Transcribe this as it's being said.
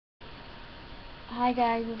Hi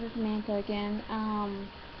guys, this is Samantha again. I'm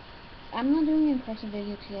not doing an impression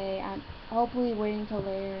video today. I'm hopefully waiting till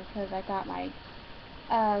later because I got my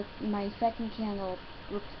second candle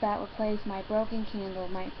that replaced my broken candle,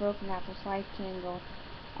 my broken apple slice candle.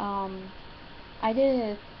 Um, I did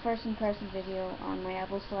a first impression video on my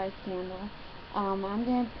apple slice candle. I'm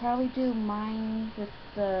gonna probably do mine with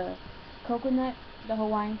the coconut, the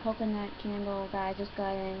Hawaiian coconut candle that I just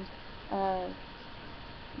got in uh,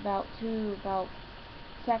 about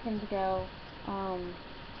seconds ago. Um,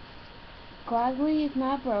 Gladly is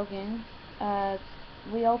not broken. Uh,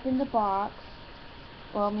 we opened the box.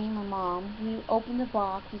 Well, me and my mom. We opened the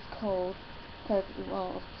box. It's cold. Cause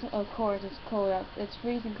well, of course it's cold out. It's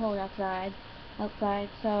freezing cold outside.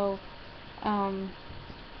 So, um,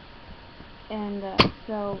 and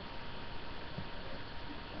so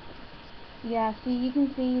yeah. See, you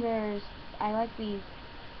can see there's. I like these.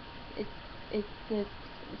 It it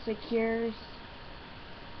secures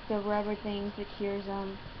the rubber thing secures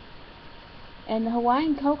them. And the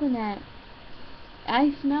Hawaiian coconut,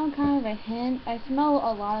 I smell kind of a hint. I smell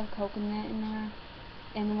a lot of coconut in there,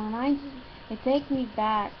 and it takes me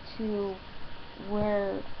back to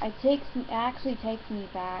it actually takes me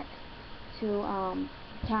back to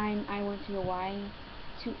time I went to Hawaii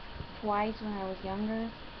twice when I was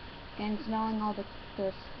younger, and smelling all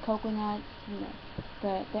the coconuts,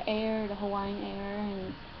 the air, the Hawaiian air,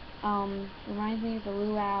 and reminds me of the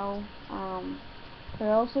luau. But it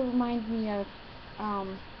also reminds me of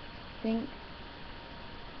think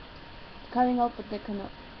cutting open the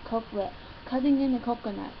coconut, cutting in the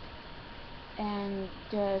coconut, and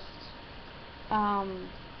just um,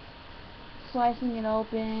 slicing it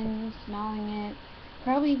open, smelling it,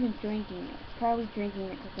 probably even drinking it. Probably drinking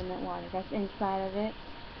the coconut water that's inside of it.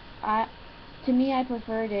 I, to me, I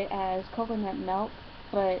preferred it as coconut milk,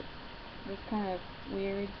 but it's kind of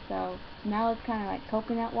weird. So now it's kind of like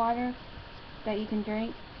coconut water that you can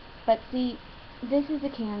drink. But see, this is a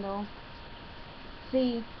candle.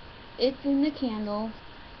 See, it's in the candle.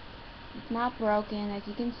 It's not broken, as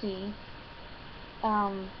you can see.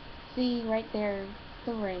 Um, See right there,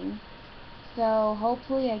 the ring. So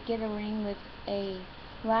hopefully I get a ring with a.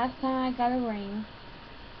 Last time I got a ring,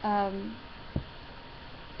 um,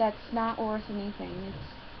 that's not worth anything.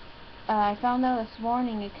 I found out this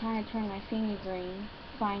morning it kind of turned my finger green.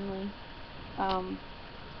 Finally, um,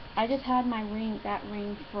 I just had that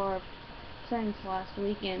ring for since last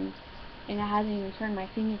weekend, and I hasn't even turned my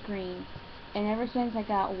finger green. And ever since I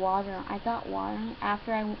got water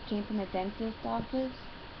after I came from the dentist office.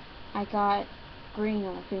 I got green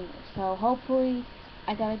on my finger. So hopefully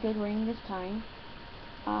I got a good ring this time.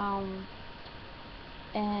 Um,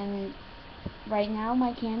 and right now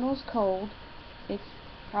my candle's cold. It's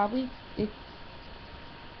probably it's.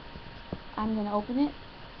 I'm gonna open it.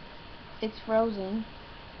 It's frozen.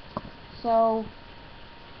 So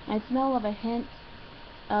I smell of a hint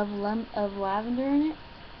of lavender in it,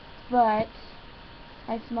 but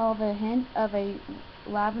I smell of a hint of a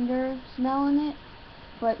lavender smell in it,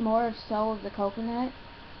 but more of so of the coconut.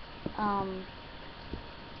 Um,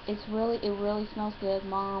 it really smells good.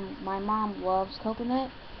 My mom loves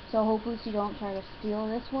coconut, so hopefully she don't try to steal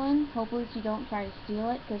this one. Hopefully she don't try to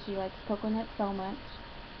steal it because she likes coconut so much.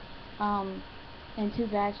 Um, and too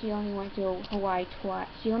bad she only went to Hawaii twice.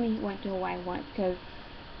 She only went to Hawaii once because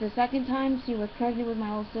the second time she was pregnant with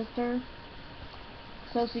my little sister,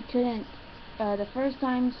 so she couldn't. The first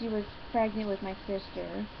time she was pregnant with my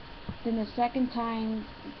sister. Then the second time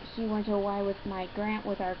she went to Hawaii with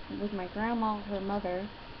with my grandma, her mother,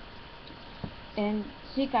 and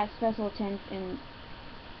she got special attention.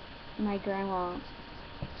 My grandma,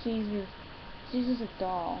 she's just she's just a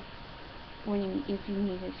doll. If you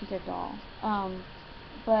meet her, she's a doll.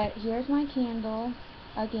 But here's my candle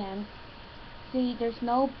again. See, there's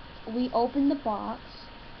no. We opened the box,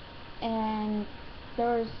 and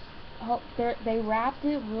there's they wrapped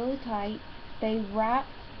it really tight. They wrapped.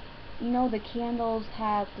 The candles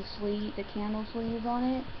have the candle sleeves on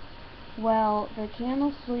it. Well, the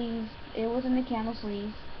candle sleeves, it was in the candle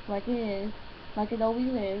sleeves, like it is, like it always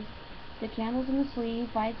is. The candle's in the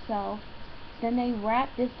sleeve by itself. Then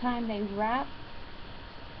this time they wrap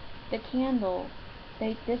the candle.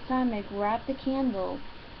 This time they wrap the candle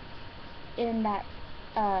in that,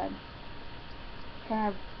 uh, kind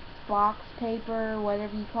of box paper,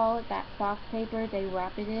 whatever you call it, that box paper they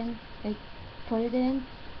wrap it in. They put it in.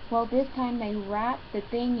 Well, this time they wrapped the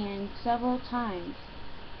thing in several times,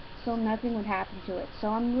 so nothing would happen to it. So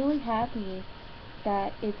I'm really happy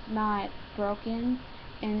that it's not broken,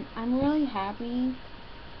 and I'm really happy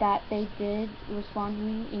that they did respond to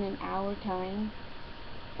me in an hour time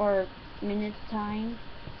or minutes time.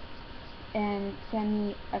 and send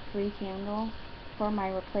me a free candle for my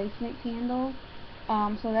replacement candle.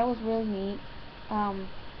 So that was really neat.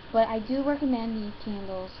 But I do recommend these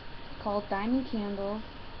candles called diamond candles.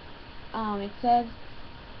 It says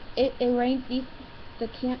it range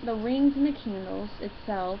the rings in the candles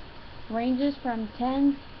itself ranges from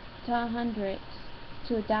 10 to 100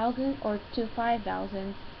 to 1,000 or to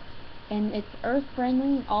 5,000, and it's earth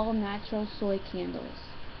friendly, all natural soy candles.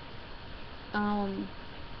 Um,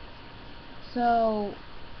 so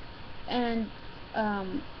and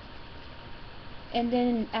um, and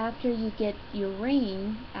then after you get your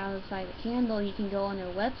ring outside the candle, you can go on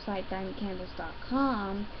their website,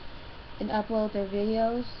 diamondcandles.com, and upload their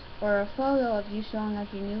videos or a photo of you showing off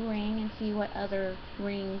your new ring and see what other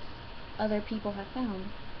rings other people have found.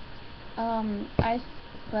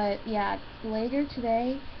 But yeah, later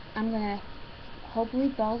today I'm gonna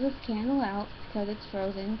hopefully thaw this candle out because it's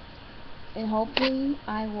frozen, and hopefully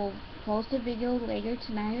I will post a video later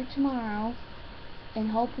tonight or tomorrow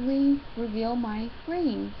and hopefully reveal my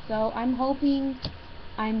ring. So I'm hoping,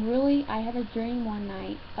 I had a dream one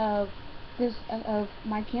night of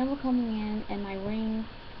my candle coming in and my ring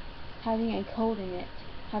having a code in it,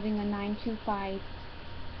 having a 925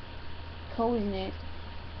 code in it,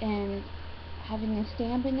 and having a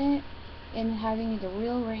stamp in it, and having the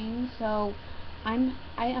real ring. So I'm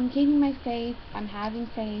keeping my faith. I'm having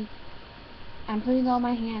faith. I'm putting all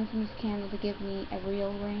my hands in this candle to give me a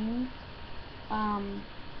real ring.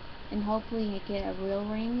 And hopefully I get a real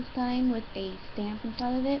ring this time with a stamp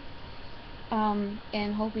inside of it.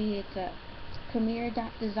 And hopefully it's a Khmer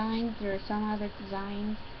designs or some other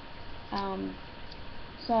designs.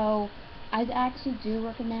 So I actually do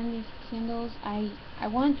recommend these candles. I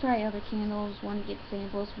want to try other candles, want to get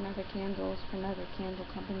samples from other candles from other candle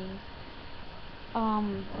companies.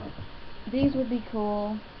 These would be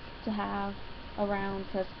cool to have around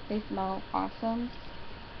because they smell awesome.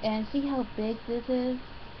 And see how big this is?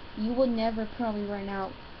 You will never probably run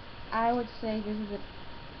out. I would say this is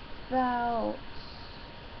about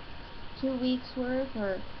 2 weeks worth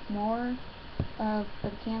or more of the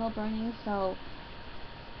candle burning. So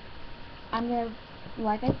I'm gonna,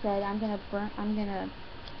 like I said, I'm going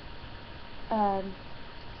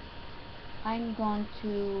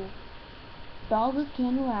to thaw this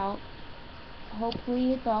candle out.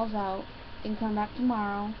 Hopefully it thaws out and come back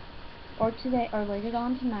tomorrow or today or later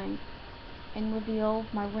on tonight and reveal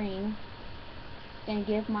my ring and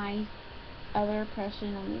give my other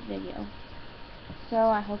impression on this video. So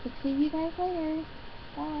I hope to see you guys later.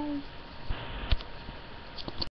 Bye.